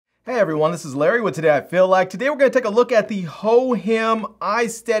Hey everyone, this is Larry with Today I Feel Like. Today we're going to take a look at the Hohem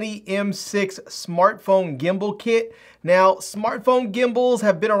iSteady M6 smartphone gimbal kit. Now, smartphone gimbals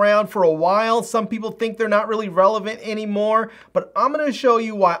have been around for a while. Some people think they're not really relevant anymore, but I'm going to show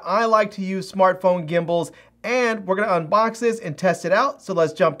you why I like to use smartphone gimbals, and we're going to unbox this and test it out. So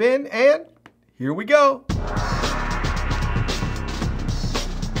let's jump in, and here we go.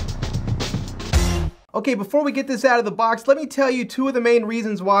 Okay, before we get this out of the box, let me tell you two of the main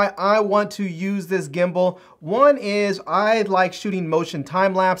reasons why I want to use this gimbal. One is I like shooting motion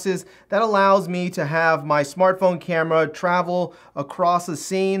time lapses. That allows me to have my smartphone camera travel across a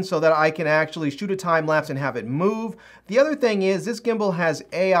scene so that I can actually shoot a time lapse and have it move. The other thing is this gimbal has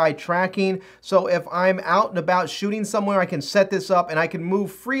AI tracking, so if I'm out and about shooting somewhere, I can set this up and I can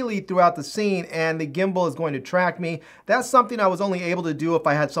move freely throughout the scene and the gimbal is going to track me. That's something I was only able to do if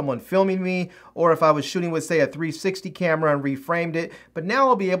I had someone filming me or if I was shooting with, say, a 360 camera and reframed it, but now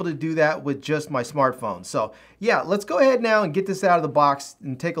I'll be able to do that with just my smartphone. So yeah, let's go ahead now and get this out of the box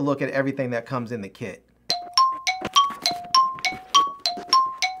and take a look at everything that comes in the kit.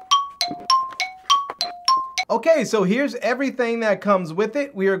 Okay, so here's everything that comes with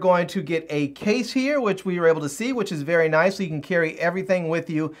it. We are going to get a case here, which we were able to see, which is very nice. So you can carry everything with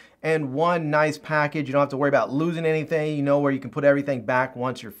you in one nice package. You don't have to worry about losing anything. You know where you can put everything back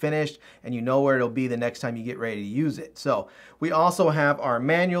once you're finished, and you know where it'll be the next time you get ready to use it. So we also have our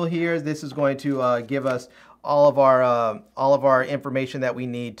manual here. This is going to give us all of our information that we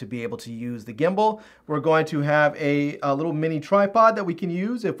need to be able to use the gimbal. We're going to have a little mini tripod that we can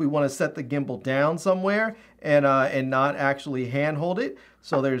use if we want to set the gimbal down somewhere and not actually handhold it.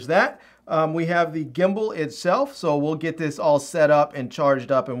 So there's that. We have the gimbal itself, so we'll get this all set up and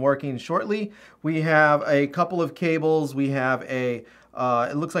charged up and working shortly. We have a couple of cables. We have a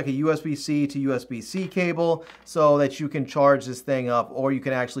it looks like a USB-C to USB-C cable so that you can charge this thing up, or you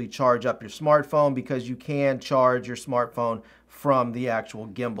can actually charge up your smartphone because you can charge your smartphone from the actual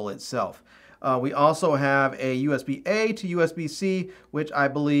gimbal itself. We also have a USB-A to USB-C, which I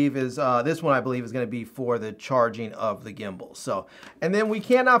believe is, this one I believe is going to be for the charging of the gimbal. So, and then we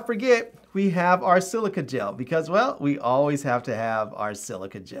cannot forget, we have our silica gel because, well, we always have to have our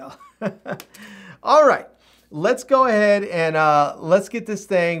silica gel. All right. Let's go ahead and let's get this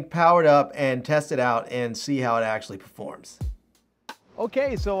thing powered up and test it out and see how it actually performs.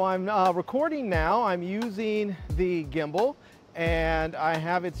 Okay, so I'm recording now. I'm using the gimbal and I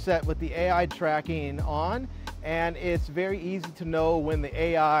have it set with the AI tracking on, and it's very easy to know when the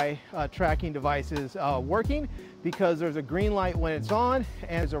AI tracking device is working because there's a green light when it's on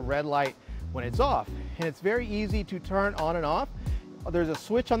and there's a red light when it's off. And it's very easy to turn on and off. There's a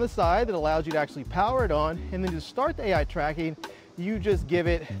switch on the side that allows you to actually power it on, and then to start the AI tracking, you just give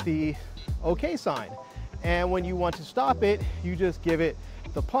it the OK sign. And when you want to stop it, you just give it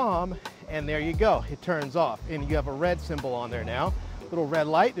the palm, and there you go. It turns off, and you have a red symbol on there now. Little red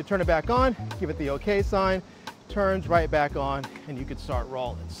light to turn it back on, give it the OK sign, turns right back on, and you can start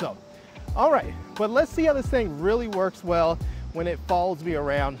rolling. So, all right, but let's see how this thing really works well when it follows me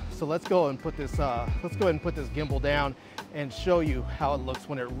around. So let's go and put this gimbal down and show you how it looks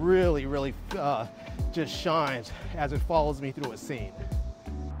when it really just shines as it follows me through a scene.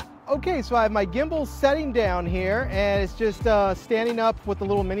 Okay, so I have my gimbal setting down here, and it's just standing up with the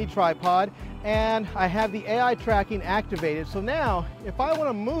little mini tripod, and I have the AI tracking activated. So now, if I want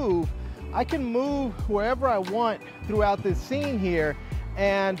to move, I can move wherever I want throughout this scene here,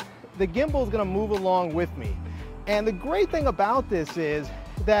 and the gimbal is going to move along with me. And the great thing about this is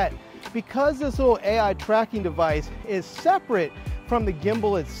that because this little AI tracking device is separate from the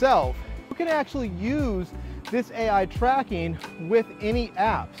gimbal itself, you can actually use this AI tracking with any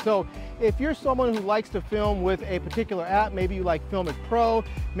app. So if you're someone who likes to film with a particular app, maybe you like Filmic Pro,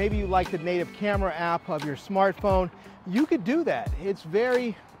 maybe you like the native camera app of your smartphone, you could do that. It's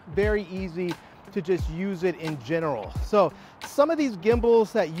very easy to just use it in general. So some of these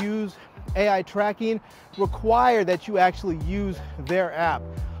gimbals that use AI tracking require that you actually use their app.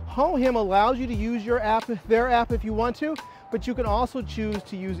 Hohem allows you to use their app if you want to, but you can also choose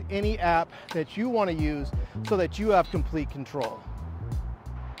to use any app that you want to use so that you have complete control.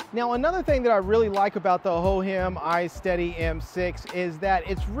 Now, another thing that I really like about the Hohem iSteady M6 is that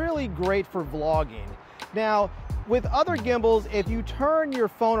it's really great for vlogging. Now, with other gimbals, if you turn your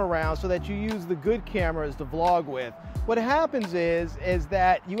phone around so that you use the good cameras to vlog with, what happens is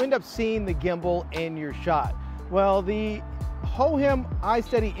that you end up seeing the gimbal in your shot. Well, the Hohem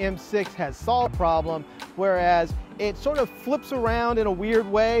iSteady M6 has solved the problem, whereas it sort of flips around in a weird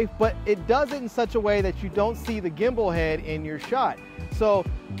way, but it does it in such a way that you don't see the gimbal head in your shot. So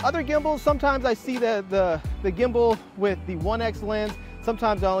other gimbals, sometimes I see the gimbal with the 1x lens.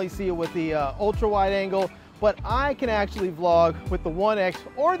 Sometimes I only see it with the ultra wide angle, but I can actually vlog with the 1x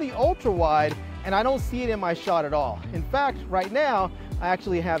or the ultra wide, and I don't see it in my shot at all. In fact, right now, I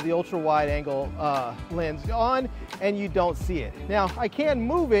actually have the ultra wide angle lens on, and you don't see it. Now, I can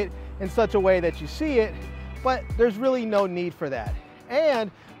move it in such a way that you see it, but there's really no need for that.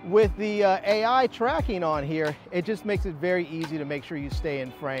 And with the AI tracking on here, it just makes it very easy to make sure you stay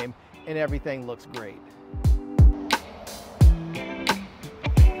in frame and everything looks great.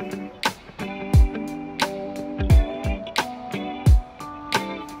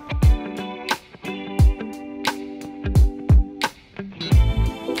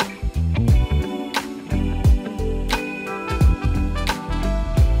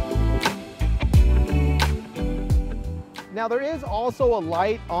 Now there is also a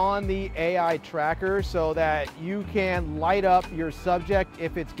light on the AI tracker so that you can light up your subject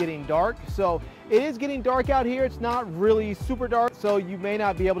if it's getting dark. So it is getting dark out here. It's not really super dark, so you may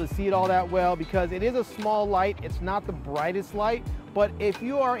not be able to see it all that well because it is a small light. It's not the brightest light, but if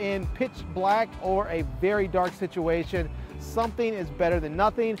you are in pitch black or a very dark situation, something is better than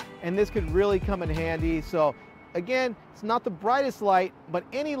nothing, and this could really come in handy. So again, it's not the brightest light, but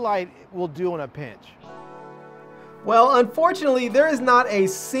any light will do in a pinch. Well, unfortunately, there is not a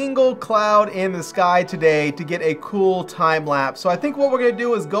single cloud in the sky today to get a cool time lapse. So I think what we're going to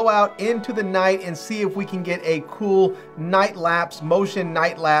do is go out into the night and see if we can get a cool night lapse, motion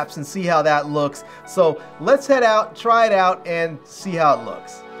night lapse, and see how that looks. So let's head out, try it out, and see how it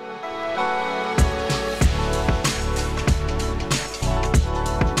looks.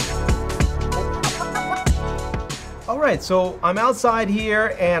 Alright, so I'm outside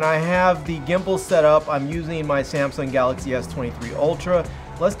here and I have the gimbal set up. I'm using my Samsung Galaxy S23 Ultra.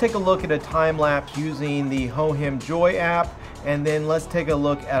 Let's take a look at a time lapse using the Hohem Joy app, and then let's take a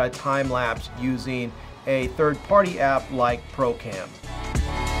look at a time lapse using a third-party app like ProCam.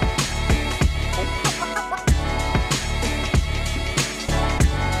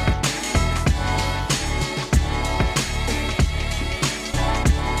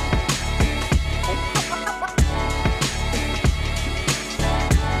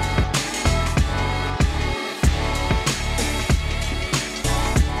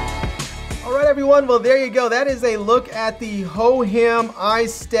 Everyone, well, there you go. That is a look at the Hohem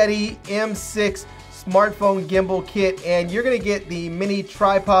iSteady M6 smartphone gimbal kit, and you're going to get the mini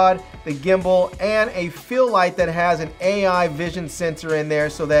tripod, the gimbal, and a fill light that has an AI vision sensor in there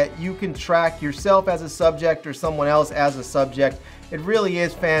so that you can track yourself as a subject or someone else as a subject. It really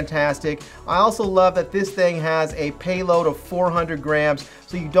is fantastic. I also love that this thing has a payload of 400 grams,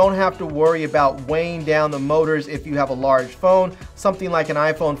 so you don't have to worry about weighing down the motors if you have a large phone, something like an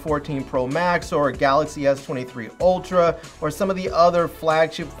iPhone 14 Pro Max or a Galaxy S23 Ultra, or some of the other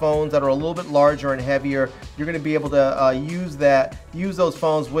flagship phones that are a little bit larger and heavier. You're going to be able to use those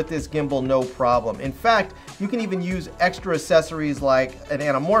phones with this gimbal no problem. In fact, you can even use extra accessories like an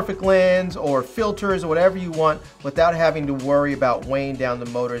anamorphic lens or filters or whatever you want without having to worry about weighing down the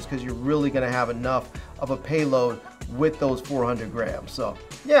motors, because you're really going to have enough of a payload with those 400 grams. So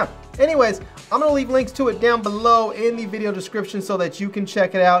yeah, anyways, I'm going to leave links to it down below in the video description so that you can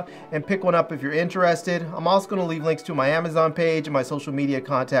check it out and pick one up if you're interested. I'm also going to leave links to my Amazon page and my social media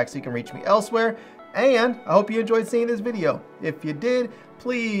contacts so you can reach me elsewhere. And I hope you enjoyed seeing this video. If you did,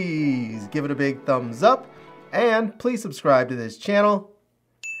 please give it a big thumbs up, and please subscribe to this channel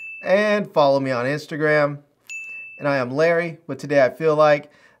and follow me on Instagram. And I am Larry with Today I Feel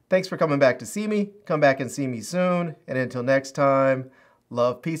Like. Thanks for coming back to see me. Come back and see me soon. And until next time,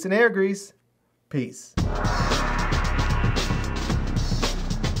 love, peace, and air grease. Peace.